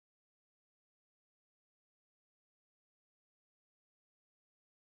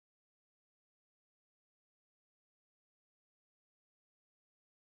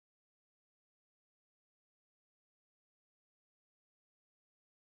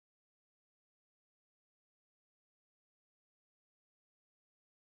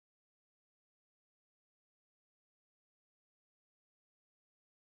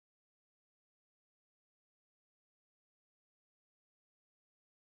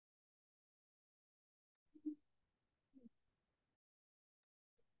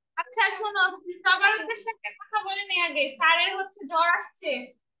আচ্ছা শোনো, সবার উদ্দেশ্যে একটা কথা বলে নি আগে, স্যারের হচ্ছে জ্বর আসছে,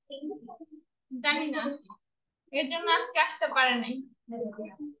 জানি না, এর জন্য আজকে আসতে পারে নাই।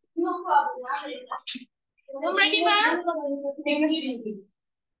 তোমরা নিবা?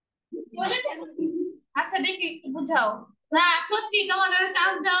 আচ্ছা দেখি একটু বুঝাও। না সত্যি তোমাদের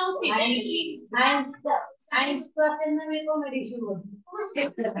চান্স দেওয়া উচিত। সায়েন্স ক্লাসের নামে কমেডি শুরু।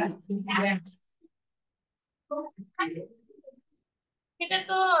 এটা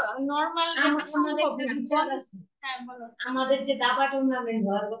তো নরমাল সম্ভব না। হ্যাঁ বলো। আমাদের যে দাবা টুর্নামেন্ট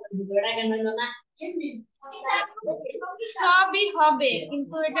হওয়ার কথা ওটা কেন হলো না? সবই হবে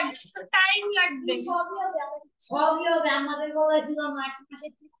কিন্তু এটা টাইম লাগবে। সবই হবে আমাদের বলেছিল মার্চ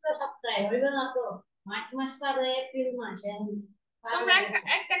মাসের 3 সপ্তাহে, হইল না তো? মার্চ মাস পার হয়ে এপ্রিল মাস। তোমরা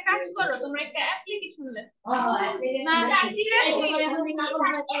একটা কাজ করো, তোমরা একটা অ্যাপ্লিকেশন লেখো।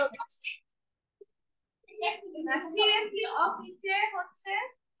 না সিরিয়াসলি অফিসে হচ্ছে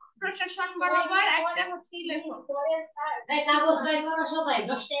প্রশাসন বরাবর একটা হচ্ছে লেখো। এই কাগজ বের করো সবাই,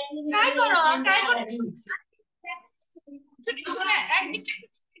 10টা ট্রাই করো, ট্রাই করো। ছুটি করে একদিকে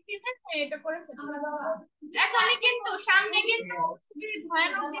ছুটি থাকে এটা করে ফেলো। এখনই কিন্তু সামনে কিন্তু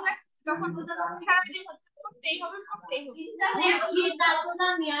ভয়ানক দিন আসছে, তখন সারাদিন হচ্ছে করতেই হবে করতেই হবে। তারপর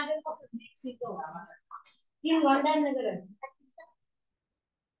আমি আগের কথা দেখছি তো 3 ঘন্টা নেবে।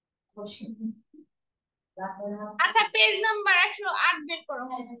 আচ্ছা পেজ নাম্বার 108 বের করো।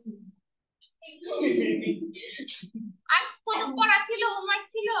 আর কোন পড়া ছিল, হোমওয়ার্ক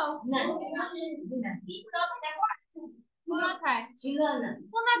ছিল? না কোথায় ছিল? না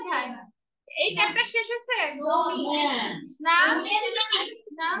কোথায়? এই চ্যাপ্টার শেষ হয়েছে না?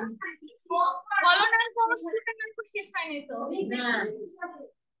 না গলনাঙ্ক স্ফুটনাঙ্ক শেষ হয়নি তো?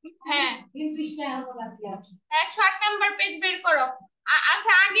 হ্যাঁ 108 নাম্বার পেজ বের করো।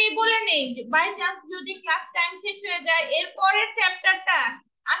 আচ্ছা আগেই বলে নেই, বাই চান্স যদি ক্লাস টাইম শেষ হয়ে যায়, এর পরের চ্যাপ্টারটা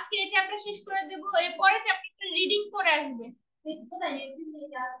আজকে এই চ্যাপ্টার শেষ করে দেব, এর পরের চ্যাপ্টারটা রিডিং করে আসবে।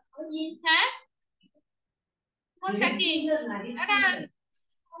 হ্যাঁ কোনটা কি? এটা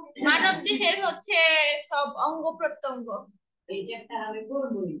মানব দেহের হচ্ছে সব অঙ্গ প্রত্যঙ্গ। এই চ্যাপ্টার আমি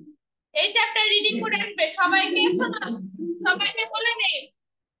পড়বই, এই চ্যাপ্টার রিডিং করে আসবে। সবাইকে শোনো, সবাইকে বলে নেই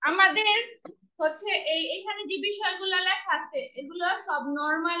আমাদের হচ্ছে এই এখানে যে বিষয়গুলো লেখা আছে এগুলো সব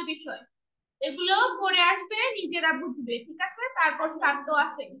নরমাল বিষয়, এগুলো পড়ে আসবে, নিজেরা বুঝবে, ঠিক আছে? তারপর শব্দ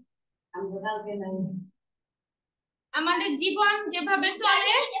আছে। আমাদের জীবন যেভাবে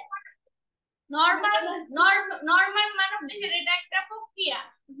চলে নরমাল নরমাল মানব দেহের এটা একটা প্রক্রিয়া,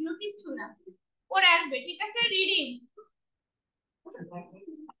 এগুলো কিছু না, পড়ে আসবে, ঠিক আছে? রিডিং।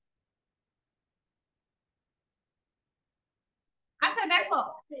 আচ্ছা দেখো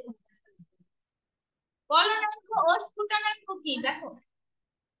গলনাঙ্ক ও স্ফুটনাঙ্ক কি দেখো,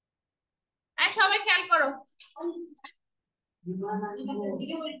 সবাই খেয়াল করো।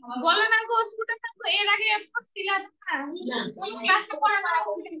 গলনাঙ্ক ও স্ফুটনাঙ্ক এর আগে পড়ছিল না? কোন ক্লাসে পড়ানো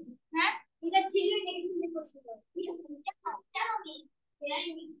হয়েছে? হ্যাঁ এটা ছিল নেগেটিভ কোশ্চেন।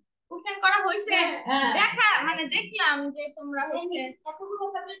 কোশ্চেন করা হয়েছে? দেখা মানে দেখলাম যে তোমরা হচ্ছে এতগুলো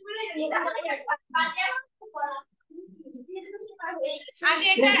সাবজেক্ট পড়ে আগে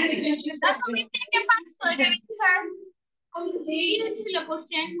এটা তুমি থেকে পাঁচশো এটা স্যার ছিল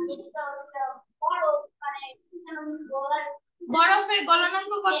কোশ্চেন। বরফের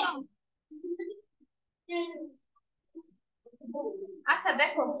গলনাঙ্ক কত? আচ্ছা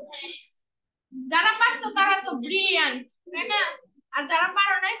দেখো যারা পারছো তারা তো ব্রিলিয়ান্ট, তাই না? আর যারা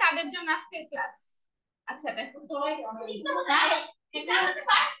পারো নাই তাদের জন্য আজকের ক্লাস। আচ্ছা দেখো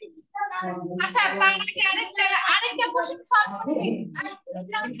আচ্ছা তার আগে আরেকটা কোশ্চেন সলভ করছি।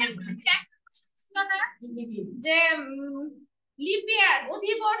 ছিল না যে লিপ ইয়ার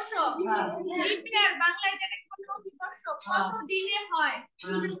অধিবর্ষ, লিপ ইয়ার বাংলায় যেটাকে বলে অধিবর্ষ কত দিনে হয়?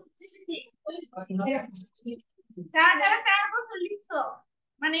 যারা যারা 4 বছর লিখছো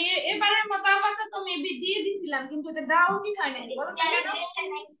মানে এবারের মতো আপাতত মেবি দিয়ে দিছিলাম, কিন্তু এটা দেওয়া উচিত হয় নাই, বলো তো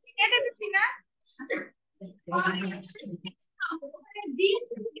কেন? কেটে দিছি না? ওখানে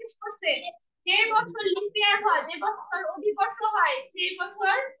দিয়েছে, জিজ্ঞেস করছে যে বছর লিপ ইয়ার হয়, যে বছর অধিবর্ষ হয়, সেই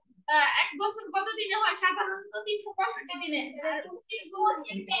বছর এক বছর কত দিনে হয়? সাধারণত 365 দিনে।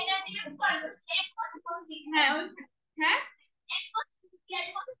 হ্যাঁ হ্যাঁ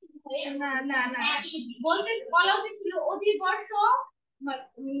না না না বলতে বলা উচিত ছিল অধিবর্ষ,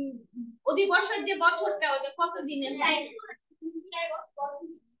 অধিবর্ষের যে বছরটা ওটা কত দিনে হয়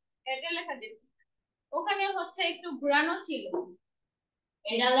এটা লেখা যেত। ওখানে হচ্ছে একটু ঘোরানো ছিল,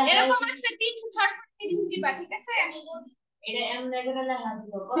 এরকম আসলে 366 দিন দিবা, ঠিক আছে? এটা এমন একটা লেখা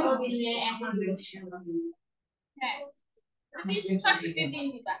ছিল কত দিনে এক দিবস। হ্যাঁ 366 দিন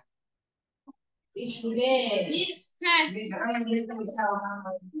দিবা। হ্যাঁ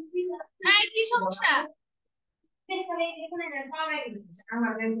কি সমস্যা?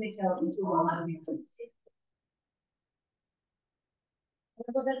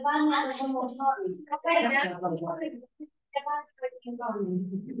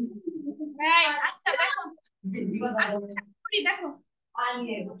 আচ্ছা দেখো, দেখো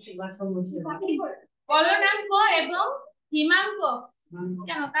বলনাঙ্ক এবং হিমাঙ্ক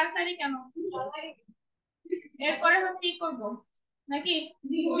কেন তাড়াতাড়ি কেন? এরপরে হচ্ছে কি করবো নাকি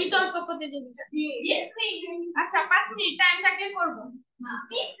বিতর্ক প্রতিযোগিতা? আচ্ছা 5 মিনিট টাইম থাকলে করবো।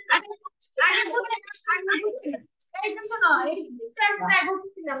 এই যে শোনো,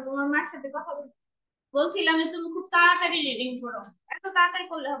 বলছিলাম তোমার মার সাথে কথা বলছিলাম যে তুমি খুব তাড়াতাড়ি রিডিং করো, এত তাড়াতাড়ি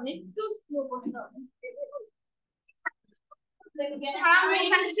করলে হবে না, একটু স্লো করতে হবে।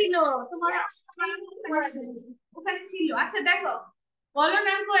 ওখানে ছিল তোমার, ওখানে ছিল। আচ্ছা দেখো,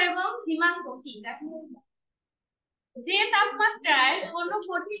 গলনাঙ্ক এবং হিমাঙ্ক কি দেখো। যে তাপমাত্রায় কোনো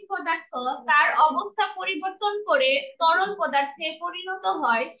কঠিন পদার্থ তার অবস্থা পরিবর্তন করে তরল পদার্থে পরিণত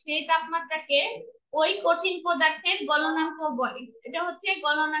হয় সেই তাপমাত্রাকে ওই কঠিন পদার্থের গলনাঙ্ক বলে। এটা হচ্ছে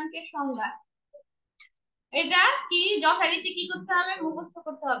গলনাঙ্কের সংজ্ঞা। এটা কি যথারীতি কি করতে হবে, মুখস্থ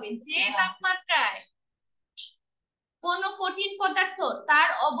করতে হবে। যে তাপমাত্রায় কোন কঠিন পদার্থ তার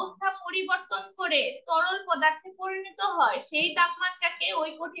অবস্থা পরিবর্তন করে তরল পদার্থে পরিণত হয় সেই তাপমাত্রাকে ওই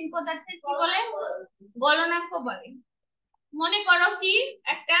কঠিন পদার্থের কি বলে, গলনাঙ্ক বলে। মনে করো কি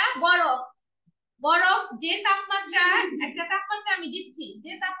একটা বরফ, বরফ যে তাপমাত্রা, একটা তাপমাত্রা আমি দিচ্ছি,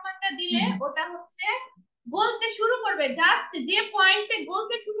 যে তাপমাত্রা দিলে ওটা হচ্ছে গলতে শুরু করবে, জাস্ট যে পয়েন্টে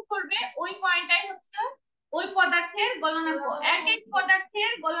গলতে শুরু করবে ওই পয়েন্টটাই হচ্ছে ওই পদার্থের গলনাঙ্ক। এক এক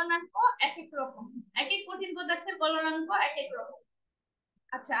পদার্থের গলনাঙ্ক এক এক রকম, এক এক কঠিন পদার্থের গলনাঙ্ক এক এক রকম।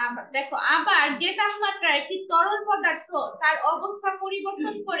 আচ্ছা আবার দেখো, আবার যে তাপমাত্রায় একটি তরল পদার্থ তার অবস্থা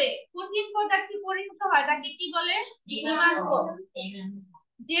পরিবর্তন করে কঠিন পদার্থে পরিণত হয় তাকে কি বলে, হিমাঙ্ক।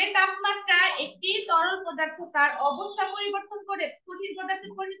 যে তাপমাত্রা একটি তরল পদার্থ তার অবস্থা পরিবর্তন করে কঠিন পদার্থে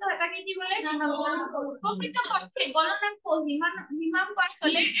পরিণত হয় তাকে কি বলে, প্রকৃতপক্ষে গলনাঙ্ক হিমাঙ্ক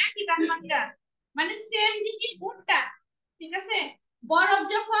আসলে একই তাপমাত্রা, মানে সেম জিনিস উল্টা। ঠিক আছে, বরফ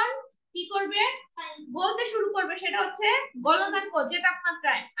যখন কি করবে, বলতে শুরু করবে, সেটা হচ্ছে গলনাঙ্ক যে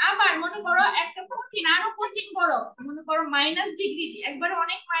তাপমাত্রায়। আবার মনে করো একটা কঠিন, আরো কঠিন বরফ, মনে করো -ডিগ্রি, একবার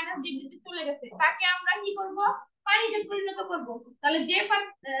অনেক -ডিগ্রিতে চলে গেছে, তাকে আমরা কি করব, পানিতে পরিণত করব। তাহলে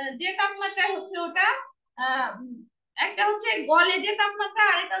যে তাপমাত্রায় হচ্ছে ওটা একটা হচ্ছে গলে যে তাপমাত্রা,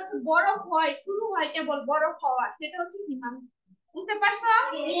 আর এটা হচ্ছে বরফ হয়, শুরু হয় কেবল বরফ হওয়া, সেটা হচ্ছে হিমাঙ্ক। বুঝতে পারছো?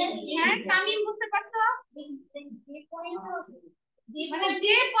 হ্যাঁ তামিম, বুঝতে পারছো? মানে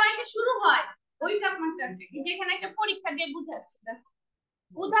যে পয়েন্টে শুরু হয় ওই তাপমাত্রা থেকে, যেখানে একটা পরীক্ষা দিয়ে বুঝাচ্ছে।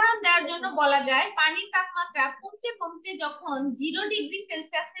 উদাহরণ দেওয়ার জন্য বলা যায় পানির তাপমাত্রা কমতে কমতে যখন 0 ডিগ্রি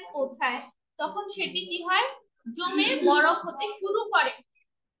সেলসিয়াসে পৌঁছায় তখন সেটি কি হয়, জমে বরফ হতে শুরু করে।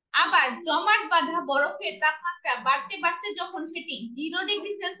 আবার জমাট বাঁধা বরফের তাপমাত্রা বাড়তে বাড়তে যখন সেটি 0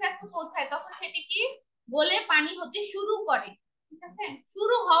 ডিগ্রি সেলসিয়াসে পৌঁছায় তখন সেটি কি গলে পানি হতে শুরু করে। ঠিক আছে,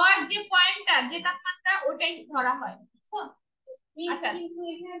 শুরু হওয়ার যে পয়েন্টটা, যে তাপমাত্রা, ওটাই ধরা হয়। বুঝছো? আচ্ছা,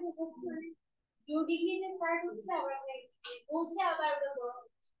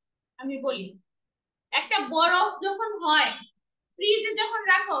 আমি বলি, একটা বরফ যখন হয় ফ্রিজে যখন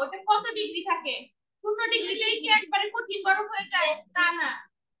রাখো ওটা কত ডিগ্রি থাকে, 0 ডিগ্রিতেই কি একবারে কঠিন বরফ হয়ে যায়? তা না,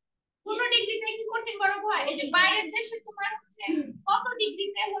 0 ডিগ্রিতে কি কঠিন বরফ হয়? এই যে বাইরের দেশে তোমার হচ্ছে কত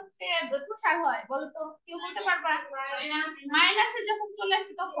ডিগ্রিতে হচ্ছে তুষার হয় বলো তো, কেউ বলতে পারবা? মাইনাসে যখন চলে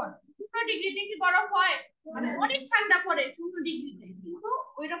আসে তখন 0 ডিগ্রিতে কি বরফ হয়? মানে অনেক ঠান্ডা পড়ে 0 ডিগ্রিতে, কিন্তু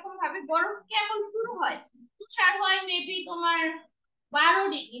ওই রকম ভাবে বরফ কেবল শুরু হয়, তুষার হয় মেবি তোমার 12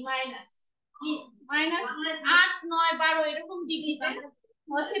 ডিগ্রি, -8, 9, 12 এরকম ডিগ্রিতে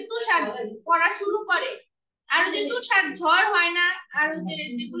হচ্ছে তুষার পড়া শুরু করে। আর যে তুষার ঝড় হয় না, আর যে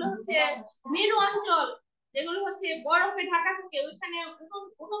যেগুলো হচ্ছে মেরু অঞ্চল, যেগুলো হচ্ছে বরফে ঢাকা থাকে, ওইখানে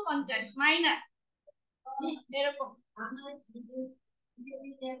 49 এরকম।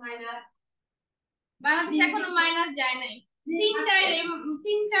 বাংলাদেশ এখনো মাইনাস যায় নাই,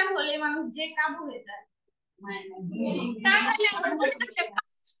 3, 4 হলে মানুষ যে কাবু হয়ে যায়।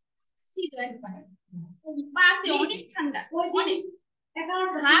 পাঁচে অনেক ঠান্ডা, অনেক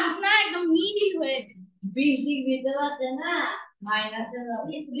হাত না একদম নিবিড় হয়ে যায়। 20 ডিগ্রিতে বাঁচে না,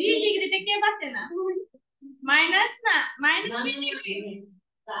 20 ডিগ্রিতে কে বাঁচে না? মাইনাস না, -20 ডিগ্রি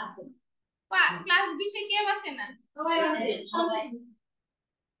 +20 কে বাঁচে না? সবাই।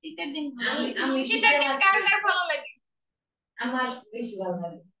 শীতের দিন শীতের দিন কার কার ভালো লাগে? আমার বেশি ভালো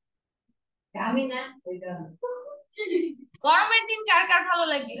লাগে। আমি না, গরমের দিন কার কার ভালো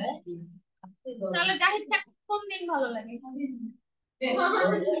লাগে? তাহলে জাহিদ খান কোন দিন ভালো লাগে?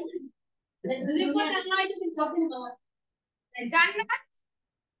 জান্নাত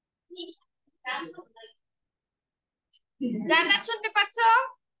জান্নাত শুনতে পাচ্ছ?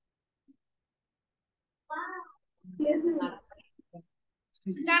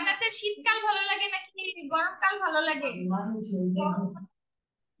 জান্নাতের শীতকাল ভালো লাগে নাকি গরমকাল ভালো লাগে?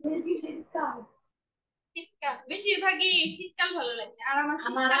 শীতকাল, বেশিরভাগই শীতকাল ভালো লাগে। আর আমার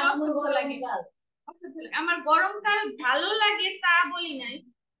শীতকাল অসহ্য লাগে। আমার গরমকাল ভালো লাগে তা বলি নাই,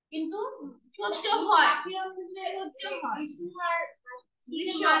 কিন্তু সহ্য হয়, সহ্য হয়।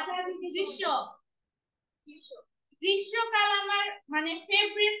 গ্রীষ্ম, গ্রীষ্ম, গ্রীষ্মকাল আমার মানে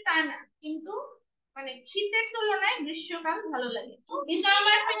ফেভারিট তা না, কিন্তু মানে শীতের তুলনায় গ্রীষ্মকাল ভালো লাগে। কিন্তু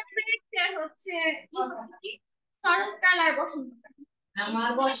আমার ফেভারিট হচ্ছে কি শরৎকাল আর বসন্তকাল। আমার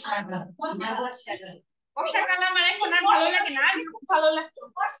বর্ষাকাল, আমার বর্ষাকাল। বর্ষাকাল আমার এখন আর ভালো লাগে না, আগে খুব ভালো লাগতো।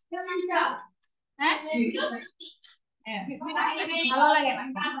 হ্যাঁ, ভালো লাগে না,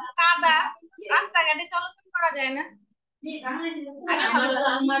 কাদা, রাস্তাঘাটে চলাচল করা যায় না।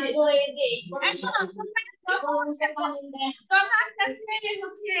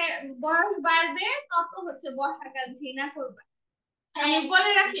 বয়স বাড়বে তত হচ্ছে বর্ষাকাল ঘৃণা করবে, আমি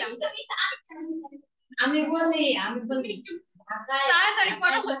বলে রাখলাম। আমি বলি তাড়াতাড়ি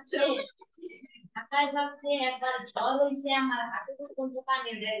করা হচ্ছে। ঢাকায় থাকতে একবার ঝড় হইছে, আমার হাঁটু পর্যন্ত পানি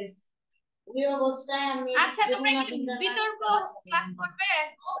উঠে গেছে। ওই অবস্থায় আমি আচ্ছা, তোমরা কি বিতর্ক ক্লাস করবে?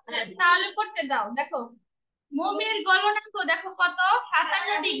 তাহলে করতে দাও। দেখো, মোমের গলনাঙ্ক দেখো কত,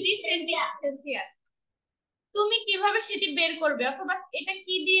 57 ডিগ্রি সেলসিয়াস। তুমি কিভাবে সেটি বের করবে, অথবা এটা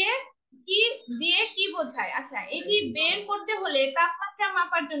কি দিয়ে কি বোঝায়? আচ্ছা, এটি বের করতে হলে তাপমাত্রা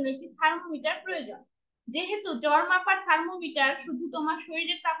মাপার জন্য একটি থার্মোমিটার প্রয়োজন। যেহেতু জ্বর মাপার থার্মোমিটার শুধু তোমার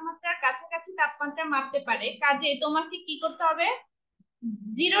শরীরের তাপমাত্রার কাছাকাছি তাপমাত্রা মাপতে পারে, কাজে তোমাকে কি করতে হবে?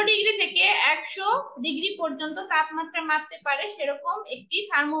 0 ডিগ্রি থেকে 100 ডিগ্রি পর্যন্ত তাপমাত্রা মাপতে পারে সেরকম একটি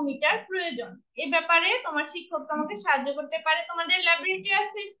থার্মোমিটার প্রয়োজন। এ ব্যাপারে তোমার শিক্ষক তোমাকে সাহায্য করতে পারে। তোমাদের ল্যাবরেটরি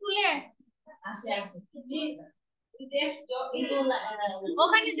আছে স্কুলে?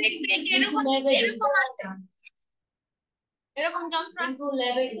 ওখানে দেখবে যে এরকম এরকম আছে, এরকম যন্ত্র আছে।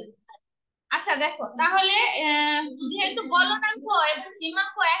 আচ্ছা দেখো তাহলে, যেহেতু গলনাঙ্ক এবং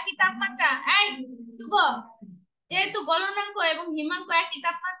হিমাঙ্ক একই তাপমাত্রা, এই শুভ, যেহেতু গলনাঙ্ক এবং হিমাঙ্ক একই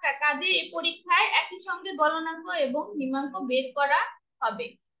তাপমাত্রা, কাজে এই পরীক্ষায় একই সঙ্গে গলনাঙ্ক এবং হিমাঙ্ক বের করা হবে।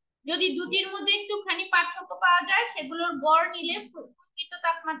 যদি দুটির মধ্যে একটুখানি পার্থক্য পাওয়া যায়, সেগুলোর গড় নিলে প্রকৃত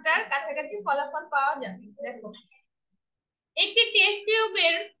তাপমাত্রার কাছাকাছি ফলাফল পাওয়া যাবে। দেখো, একটি টেস্ট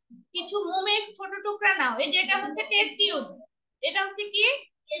টিউবের কিছু মোমের ছোট টুকরা নাও। এই যেটা হচ্ছে টেস্ট টিউব, এটা হচ্ছে কি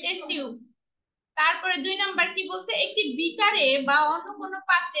টেস্ট টিউব। তারপরে 2 নাম্বার কি বলছে, একটি বিকারে বা অন্য কোনো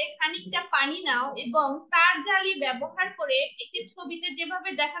পাত্রে খানিকটা পানি নাও এবং তার জালি ব্যবহার করে একটি ছবিতে যেভাবে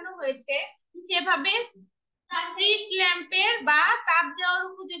দেখানো হয়েছে সেভাবে স্ট্রিট ল্যাম্পের বা তাপ দেওয়ার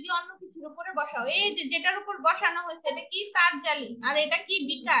উপযোগী অন্য কিছুর উপরে বসাও। এই যে যেটার উপর বসানো হয়েছে এটা কি তার জালি, আর এটা কি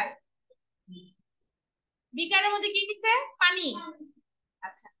বিকার। বিকারের মধ্যে কি দিছে? পানি।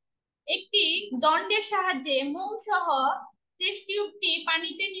 আচ্ছা, একটি দণ্ডের সাহায্যে মোম সহ টেস্ট টিউবটি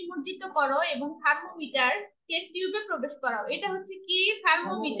পানিতে নিমজ্জিত করো এবং থার্মোমিটার টেস্ট টিউবে প্রবেশ করাও। এটা হচ্ছে কি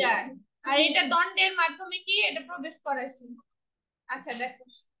থার্মোমিটার, আর এটা দণ্ডের মাধ্যমে কি এটা প্রবেশ করাইছি। আচ্ছা দেখো,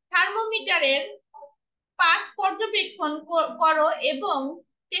 থার্মোমিটারের পাঠ পর্যবেক্ষণ করো এবং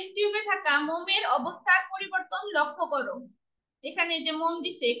টেস্ট টিউবে থাকা মোমের অবস্থার পরিবর্তন লক্ষ্য করো। এখানে যে মোম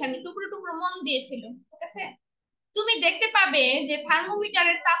দিছে, এখানে টুকরো টুকরো মোম দিয়েছিল, ঠিক আছে? তুমি দেখতে পাবে যে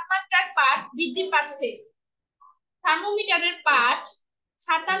থার্মোমিটারের তাপমাত্রার পাঠ বৃদ্ধি পাচ্ছে। থার্মোমিটারের পাঠ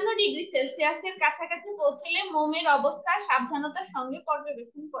 57 ডিগ্রি সেলসিয়াসের কাছাকাছি পৌঁছলে মোমের অবস্থা সাবধানতার সঙ্গে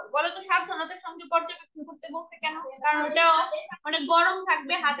পর্যবেক্ষণ করো। বলো তো সাবধানতার সঙ্গে পর্যবেক্ষণ করতে বলতে কেন? কারণ ওটা অনেক গরম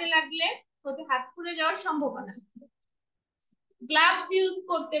থাকবে, হাতে লাগলে হতে হাত পুড়ে যাওয়ার সম্ভাবনা আছে। গ্লাভস ইউজ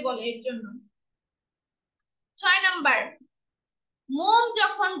করতে বলে এর জন্য। 6 নাম্বার, মোম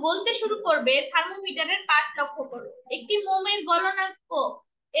যখন গলতে শুরু করবে থার্মোমিটারের পাঠ লক্ষ্য করো। একটি মোমের গলনাঙ্ক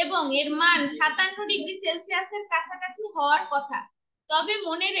এবং এর মান 57 ডিগ্রি সেলসিয়াসের কাছাকাছি হওয়ার কথা। তবে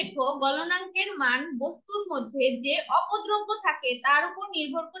মনে রেখো, গলনাঙ্কের মান বস্তুর মধ্যে যে অপদ্রব্য থাকে তার উপর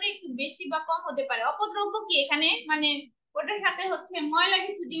নির্ভর করে একটু বেশি বা কম হতে পারে। অপদ্রব্য কি এখানে মানে ওটার সাথে হচ্ছে ময়লা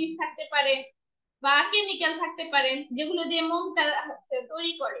কিছু জিনিস থাকতে পারে বা কেমিক্যাল থাকতে পারে, যেগুলো দিয়ে মোমটা হচ্ছে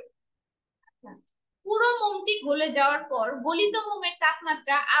তৈরি করে। পুরো মোমটি গলে যাওয়ার পর গলিত মোমের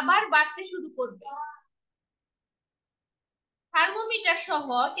তাপমাত্রা আবার বাড়তে শুরু করবে। থার্মোমিটার সহ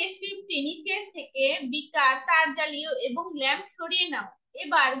টেস্ট টিউবটি নিচের থেকে বিকার, তার জালি এবং ল্যাম্প সরিয়ে নাও।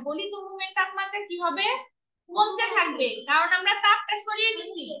 এবার গলিত মোমের তাপমাত্রা কি হবে? কমতে থাকবে, কারণ আমরা তাপটা সরিয়ে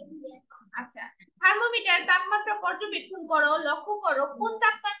দিচ্ছি। আচ্ছা, থার্মোমিটার তাপমাত্রা পর্যবেক্ষণ করো, লক্ষ্য করো কোন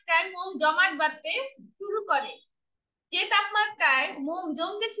তাপমাত্রায় মোম জমাট বাঁধতে শুরু করে। যে তাপমাত্রায় মোম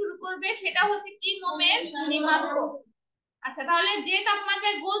জমতে শুরু করবে সেটা হচ্ছে কি মোমের হিমাঙ্ক। আচ্ছা, তাহলে যে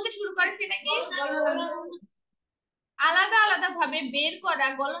তাপমাত্রায় গলতে শুরু করে সেটা কি গলনাঙ্ক। আলাদা আলাদা ভাবে বের করা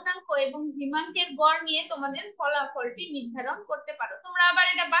গলনাঙ্ক এবং হিমাঙ্কের গড় নিয়ে তোমাদের ফলাফলটি নির্ধারণ করতে পারো। তোমরা আবার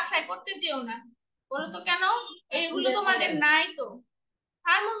এটা বাসায় করতে যেও না, বলো তো কেন? এগুলো তোমাদের নাই তো,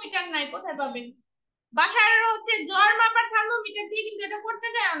 থার্মোমিটার নাই, কোথায় পাবেন? বাসায় হচ্ছে জ্বর মাপার থার্মোমিটার দিয়ে কিন্তু এটা করতে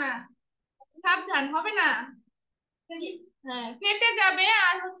যাও না, সাবধান, হবে না। হ্যাঁ, ফেটে যাবে,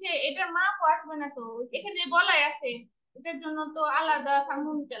 আর হচ্ছে এটার মাপও আসবে না তো, এখানে বলাই আছে এটার জন্য তো আলাদা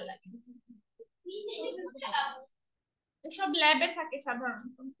থার্মোমিটার লাগে। এসব ল্যাবে থাকে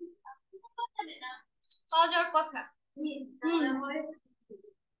সাধারণত, পাওয়া যাওয়ার কথা।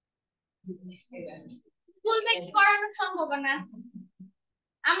 স্কুল থেকে করানোর সম্ভাবনা আছে।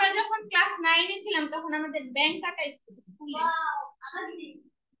 আমরা যখন ক্লাস 9-এ ছিলাম তখন আমাদের ব্যাংক কাটাইছিল স্কুলে।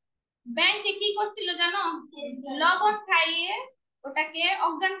 ব্যাংকে কি করছিল জানো? লবণ খাইয়ে ওটাকে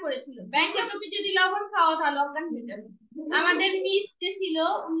অজ্ঞান করেছিল। ব্যাংকে তুমি যদি লবণ খাও তাহলে অজ্ঞান হয়ে যাবে। আমাদের মিস যে ছিল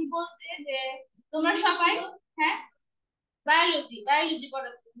উনি বলতে যে তোমরা সবাই, হ্যাঁ, বায়োলজি বায়োলজি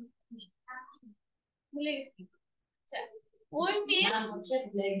পড়াতো, ভুলে গেছি। আচ্ছা, ওই মিস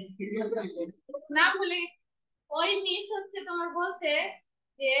না ভুলে গেছি, ওই মিস হচ্ছে তোমার বলছে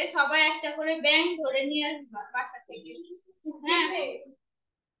যে সবাই একটা করে ব্যাংক ধরে নিয়ে আসবা বাসা থেকে। হ্যাঁ,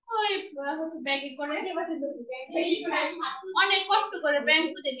 ওই হচ্ছে ব্যাগে করে অনেক কষ্ট করে ব্যাংক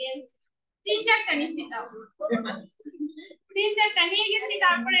খুঁজে নিয়ে আসছি। 3-4টা নিচ্ছি, তাও 3-4টা নিয়ে গেছি।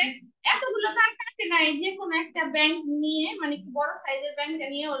 তারপরে এতগুলো তার কাছে নাই, যে কোনো একটা ব্যাংক নিয়ে, মানে একটু বড় সাইজের ব্যাংকটা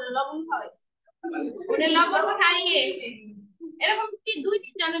নিয়ে ওরা লবণ খাওয়াইছে। ওরে লবণ খাইয়ে এরকম কি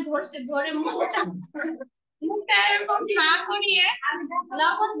 2-3 জনে ধরছে, ধরে মুখটা মুখটা এরকম না করিয়ে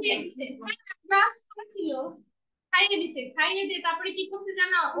লবণ দিয়ে দিছে। ক্লাস ছিল, খাইয়ে দিছে, খাইয়ে দিয়ে তারপরে কি করছে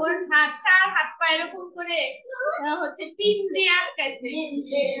জানো? ওর হাত, 4 হাত পা এরকম করে হচ্ছে পিন দিয়ে আটকাইছে।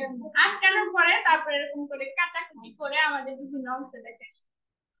 আটকানোর পরে তারপরে এরকম করে কাটাকুটি করে আমাদের বিভিন্ন অংশ দেখাইছে।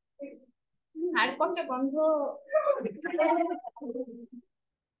 আর পচা গন্ধ।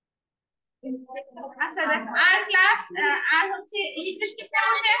 আচ্ছা দেখো, আর ক্লাস, আর হচ্ছে এইচএসসিতে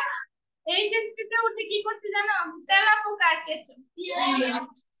উঠে, এইচএসসিতে উঠে কি করছে জানো? তেলাপোকা আর কেঁচো।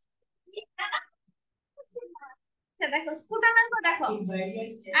 আচ্ছা দেখো, স্ফুটনাঙ্ক দেখো,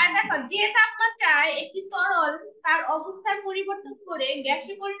 আর দেখো যে তাপমাত্রায় একটি তরল তার অবস্থার পরিবর্তন করে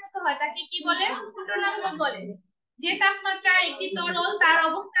গ্যাসে পরিণত হয় তাকে কি বলে? স্ফুটনাঙ্ক বলে। যে তাপমাত্রায় একটি তরল তার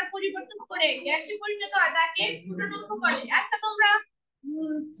অবস্থার পরিবর্তন করে গ্যাসে পরিণত হয় তাকে স্ফুটনাঙ্ক বলে। আচ্ছা তোমরা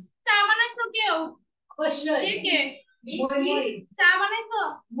উম, চা বানাইছো কেউ? কে কে চা বানাইছো?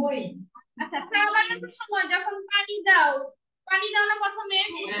 আচ্ছা, চা বানানোর সময় যখন পানি দাও, পানি দাও না প্রথমে?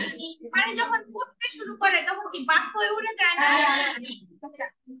 পানি যখন ফুটতে শুরু করে তখন কি বাষ্প হয়ে উঠে যায় না? আচ্ছা,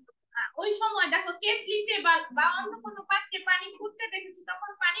 ওই সময় দেখো কেটলিতে বা অন্য কোনো পাত্রে পানি ফুটতে দেখেছি, তখন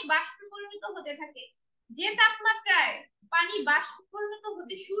পানি বাষ্পে পরিণত হতে থাকে। যে তাপমাত্রায় পানি বাষ্পে পরিণত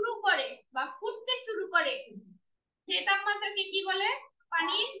হতে শুরু করে বা ফুটতে শুরু করে সে তাপমাত্রাকে কি বলে?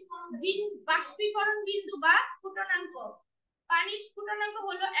 পানির বাষ্পীকরণ বিন্দু বা স্ফুটনাঙ্ক। পানির স্ফুটনাঙ্ক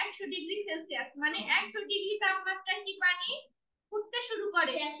হলো 100 ডিগ্রি সেলসিয়াস, মানে 100 ডিগ্রি তাপমাত্রায় কি পানি ফুটতে শুরু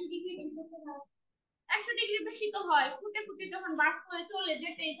করে। 100 ডিগ্রি বেশি তো হয়, ফুটে ফুটে যখন বাষ্প হয়ে চলে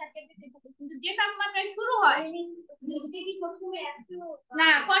যেতেই থাকে যেতেই থাকে, কিন্তু যে তাপমাত্রায় শুরু হয় না,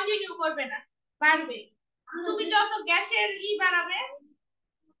 কন্টিনিউ করবে না, বাড়বে। তুমি যত গ্যাসের বাড়াবে,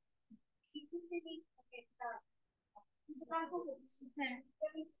 হ্যাঁ,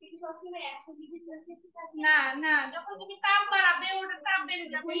 না না, যখন তুমি তাপ বাড়াবে ওটা তাপ বেড়ে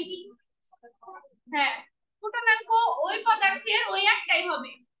যাবে। হ্যাঁ, ফুটনাঙ্ক ওই পদার্থের ওই একটাই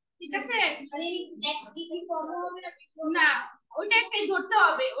হবে, ঠিক আছে? না, ওইটা একটাই ধরতে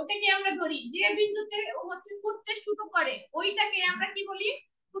হবে, ওটাকে আমরা ধরি যে বিন্দুতে হচ্ছে ফুটতে শুরু করে ওইটাকে আমরা কি বলি?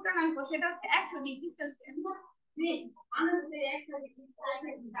 ফুটনাঙ্ক, সেটা হচ্ছে 100 ডিগ্রি সেলসিয়াস।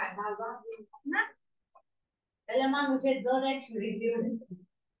 না, মানুষের জ্বর 100 ডিগ্রি,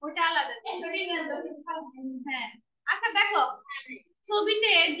 ওটা আলাদা। হ্যাঁ, আচ্ছা দেখো,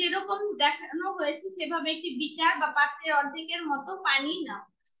 ছবিতে যেরকম দেখানো হয়েছে সেভাবে একটি বিকার বা পাত্রের অর্ধেকের মতো পানি নাও।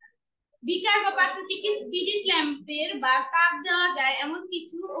 বিকার বা পাত্রটিকে স্পিরিট ল্যাম্পের বা তাপ দেওয়া যায় এমন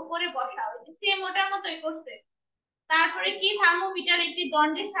কিছুর উপরে বসাও, সেম ওটার মতোই করছে। তারপরে কি থার্মোমিটার একটি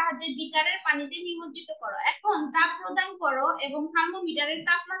দণ্ডের সাহায্যে বিকারের পানিতে নিমজ্জিত করো। এখন তাপ প্রদান করো এবং থার্মোমিটারের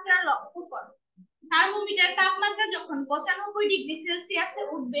তাপমাত্রা লক্ষ্য করো। থার্মোমিটার তাপমাত্রা যখন 95 ডিগ্রি সেলসিয়াসে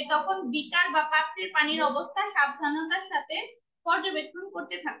উঠবে তখন বিকার বা পাত্রের পানির অবস্থা সাবধানতার সাথে পর্যবেক্ষণ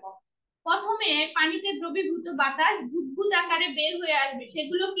করতে থাকো। প্রথমে পানিতে দ্রবীভূত বাতাস বুদবুদ আকারে বের হয়ে আসবে,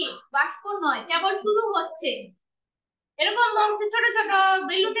 সেগুলো কি বাষ্প নয়, কেবল শুরু হচ্ছে। এরকম হচ্ছে ছোট ছোট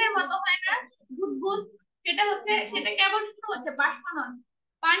বেলুনের মতো হয় না বুদবুদ, সেটা হচ্ছে, সেটা কেবল শুরু হচ্ছে, বাষ্প নয়।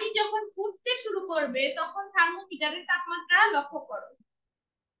 পানি যখন ফুটতে শুরু করবে তখন থার্মোমিটারের তাপমাত্রা লক্ষ্য করো।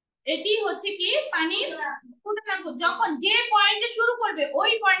 এটি হচ্ছে কি পানির স্ফুটনাঙ্ক। যখন যে পয়েন্টে শুরু করবে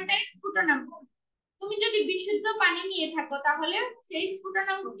ওই পয়েন্টটাই স্ফুটনাঙ্ক। তুমি যদি বিশুদ্ধ পানি নিয়ে থাকো তাহলে সেই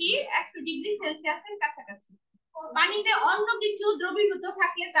স্ফুটনাঙ্কটি 100°C কাছাকাছি। পানিতে অন্য কিছু দ্রবীভূত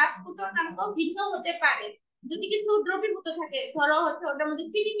থাকলে তার স্ফুটনাঙ্ক ভিন্ন হতে পারে। যদি কিছু দ্রবীভূত থাকে, ধরো হচ্ছে ওটার মধ্যে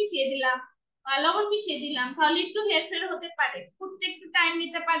চিনি মিশিয়ে দিলাম বা লবণ মিশিয়ে দিলাম, তাহলে একটু হেরফের হতে পারে, ফুটতে একটু টাইম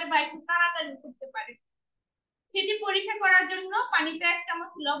নিতে পারে বা একটু তাড়াতাড়ি ফুটতে পারে। সেটি পরীক্ষা করার জন্য পানিতে 1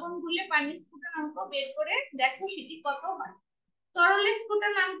 চামচ লবণ গুলে পানির স্ফুটনাঙ্ক বের করে দেখো সেটি কত হয়। তরলের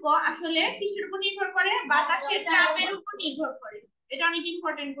স্ফুটনাঙ্ক আসলে কিসের উপর নির্ভর করে? বাতাসের চাপের উপর নির্ভর করে। এটা অনেক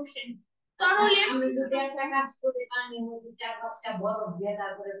ইম্পর্টেন্ট কোশ্চেন। তরলের আমি যদি একটা কাজ করি পানির মধ্যে 4-5টা বরফ দিয়ে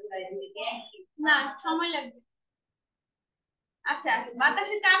তারপরে ফুটাই দিই, না সময় লাগবে। আচ্ছা,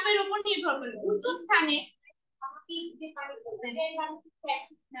 বাতাসের চাপের উপর নির্ভর করে। উচ্চ স্থানে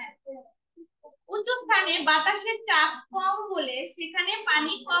উচ্চ স্থানে বাতাসের চাপ কম হলে সেখানে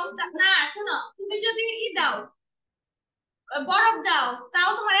পানি কম না। শোনো, তুমি যদি দাও বরফ দাও তাও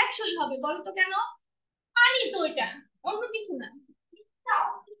তোমার 100ই হবে। বলো তো কেন? পানি তো এটা, অন্য কিছু না।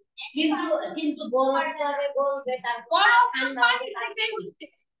 কিন্তু কিন্তু বরফ বলছে বরফ তো পানি থেকে হচ্ছে,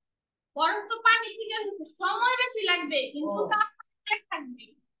 বরফ তো পানি থেকে হচ্ছে, সময় বেশি লাগবে কিন্তু তাপমাত্রা থাকবে।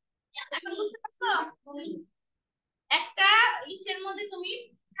 এখন বুঝতে পারছো? একটা ইসের মধ্যে তুমি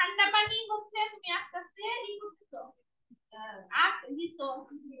ঠান্ডা পানি হচ্ছে তুমি আস্তে আস্তে ই করতেছো, আচ্ছা দিছো,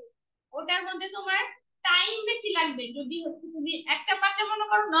 ওটার মধ্যে তোমার টাইম বেশি লাগবে। যদি হচ্ছে তুমি একটা পাত্রে মনে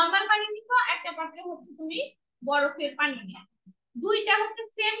করো নরমাল পানি দিছো, একটা পাত্রে হচ্ছে তুমি বরফের পানি নিয়ে, দুইটা হচ্ছে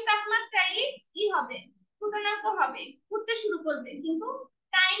সেম তাপমাত্রায় কি হবে, ফুটনাঙ্ক হবে, ফুটতে শুরু করবে, কিন্তু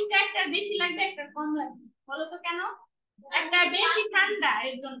টাইমটা একটা বেশি লাগবে একটা কম লাগবে। বলো তো কেন? একটা বেশি ঠান্ডা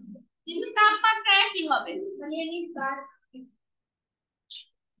এর জন্য, কিন্তু তাপমাত্রা একই হবে।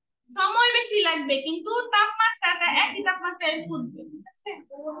 সময় বেশি লাগবে কিন্তু তাপমাত্রাটা একই তাপমাত্রায় ফুটবে, ঠিক আছে?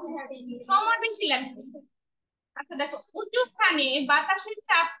 সময় বেশি লাগবে। আচ্ছা দেখো, উচ্চ স্থানে বাতাসের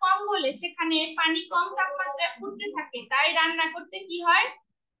চাপ কম হলে সেখানে পানি কম তাপমাত্রায় ফুটতে থাকে, তাই রান্না করতে কি হয়,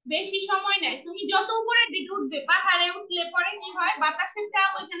 বেশি সময় নেয়। তুমি যত উপরের দিকে উঠবে, পাহাড়ে উঠলে পরে কি হয়, বাতাসের চাপ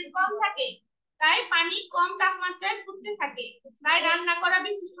ওইখানে কম থাকে, তাই পানি কম তাপমাত্রায় ফুটতে থাকে, তাই রান্না করা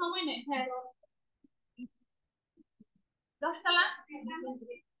বেশি সময় নেয়। হ্যাঁ, 10 তলা,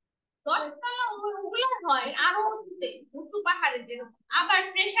 10 তলা ওগুলো হয় আরো উঁচুতে, উঁচু পাহাড়ে যেরকম। আবার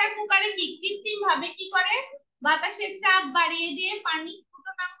প্রেসার কুকারে কি কৃত্রিম ভাবে কি করে, বাতাসের চাপ বাড়িয়ে দিয়ে পানির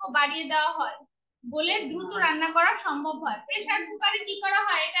স্ফুটনাঙ্ক বাড়িয়ে দেওয়া হয় বলে দ্রুত রান্না করা সম্ভব হয়। প্রেসার কুকারে কি করা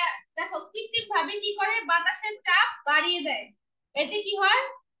হয়, এটা দেখো কৃত্রিম ভাবে কি করে, বাতাসের চাপ বাড়িয়ে দেয়, এতে কি হয়,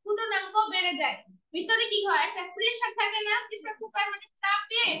 স্ফুটনাঙ্ক বেড়ে যায়। ভিতরে কি হয়, একটা প্রেসার থাকে না, প্রেসার কুকার মানে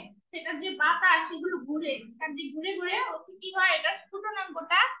চাপে সেটার যে বাতাস সেগুলো ঘুরে, আর যে ঘুরে ঘুরে হচ্ছে কি হয়, এটা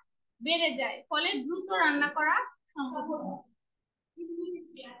স্ফুটনাঙ্কটা বেড়ে যায়, ফলে দ্রুত রান্না করা সম্ভব হয়।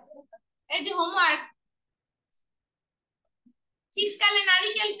 এই যে হোমওয়ার্ক, শীতকালে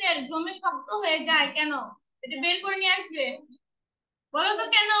নারিকেল তেল জমে শক্ত হয়ে যায় কেন? এটা বের করে নিয়ে আসবে। বলো তো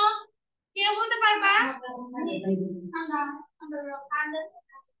কেন? কে বলতে পারবা?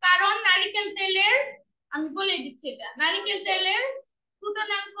 কারণ নারিকেল তেলের, আমি বলে দিচ্ছি, এটা নারিকেল তেলের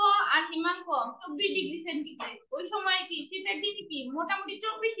ফুটনাঙ্ক আর হিমাঙ্ক 24°C। ওই সময় কি শীতের দিনে কি মোটামুটি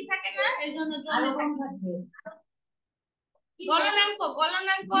 24ই থাকে না, এর জন্য জমে থাকে। গলনাঙ্ক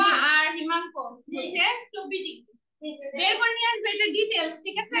আর হিমাঙ্ক হচ্ছে 24°। বের করে নিয়ে আসবে, এটা ডিটেলস,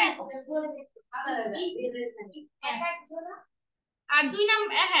 ঠিক আছে? আর 2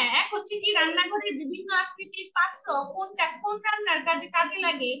 নম্বর, হ্যাঁ, এক হচ্ছে কি রান্নাঘরের বিভিন্ন আকৃতির পাত্র কোনটা কোন রান্নার কাজে কাজে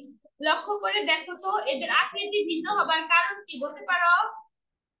লাগে লক্ষ্য করে দেখো তো, এদের আকৃতি ভিন্ন হবার কারণ কি বলতে পারো?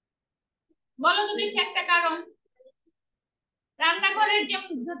 বলো তো দেখি একটা কারণ। রান্নাঘরের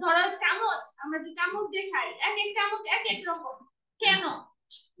যেমন ধরো চামচ, আমরা যে চামচ দিয়ে খাই, এক এক চামচ এক এক রকম, কেন?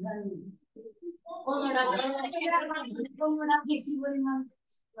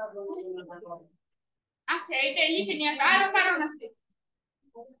 আচ্ছা, এটা লিখে নিয়ে আরো কারণ আছে,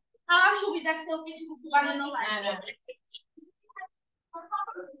 খাওয়ার সুবিধার্থেও কিছু কিছু বানানো হয়।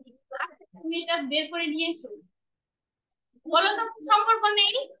 তুমি এটা বের করে নিয়ে এসো। বলো তো সম্পর্ক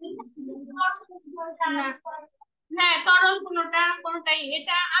নেই না? হ্যাঁ, তরল কোনটা কোনটাই,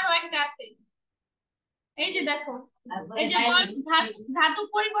 এটা আরো একটা আছে। এই যে দেখো, এই যে ধাতু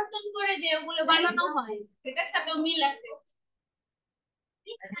পরিবর্তন করে যে ওগুলো বানানো হয়, এটার সাথেও মিল আছে।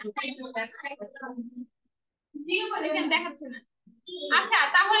 এখানে দেখাচ্ছে না। আচ্ছা,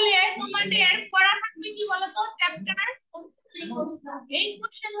 তাহলে তোমাদের পড়া থাকবে কি বলতো, চ্যাপ্টার, এই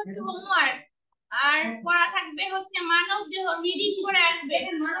কোশ্চেন হচ্ছে হোমওয়ার্ক, আর পড়া থাকবে হচ্ছে মানব দেহ, রিডিং করে আসবে,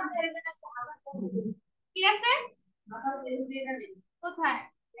 ঠিক আছে? কোথায়?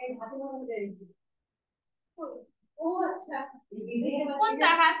 ও আচ্ছা, কোনটা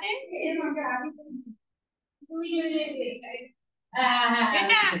হাতে?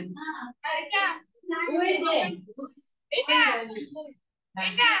 এটা আর এটা এটা এটা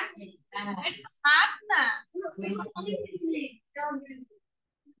এটা হাত না,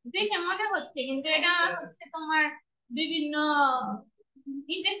 দেখে মনে হচ্ছে, কিন্তু এটা হচ্ছে তোমার বিভিন্ন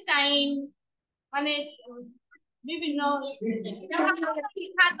ইন্টেস্টাইন, মানে বিভিন্ন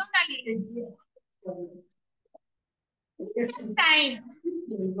খাদ্যনালী, ইন্টেস্টাইন,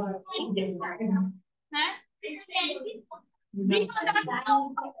 হ্যাঁ, বৃহদান্ত্র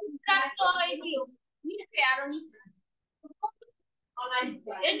এগুলো নিচে, আরো নিচে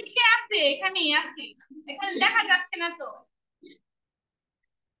এদিকে আছে, এখানেই আছে, এখানে দেখা যাচ্ছে না তো।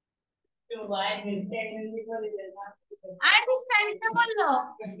 আইনস্টাইনটা বললো।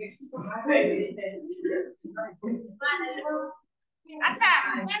 আচ্ছা,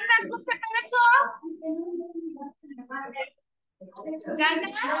 জান্নাত বুঝতে পেরেছো?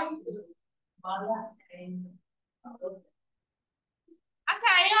 জান্নাত, আচ্ছা,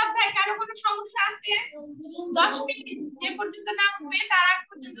 এই অধ্যায়ে কারো কোনো সমস্যা আছে? 10 মিনিট যে পর্যন্ত না হবে তার আগ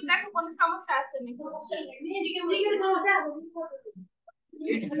পর্যন্ত দেখো কোনো সমস্যা আছে নাকি।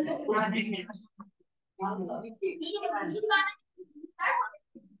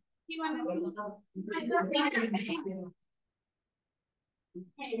 কি মানে?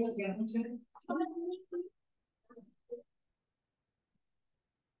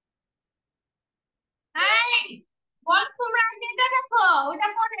 এই, বল, তোমরা আগে এটা দেখো, ওটা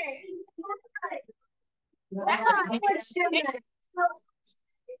পরে দেখো।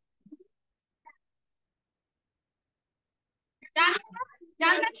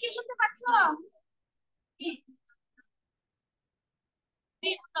 জান্নাত কি শুনতে পাচ্ছ?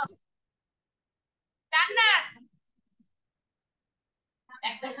 জান্নাত,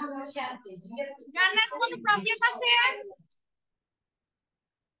 জান্নাত কোনো প্রবলেম আছে?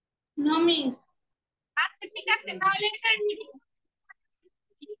 নমিস, আচ্ছা ঠিক আছে, তাহলে এটা রিডিং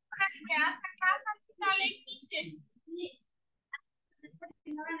রাখবে। আচ্ছা, ক্লাস আছে তাহলে কি শেষ?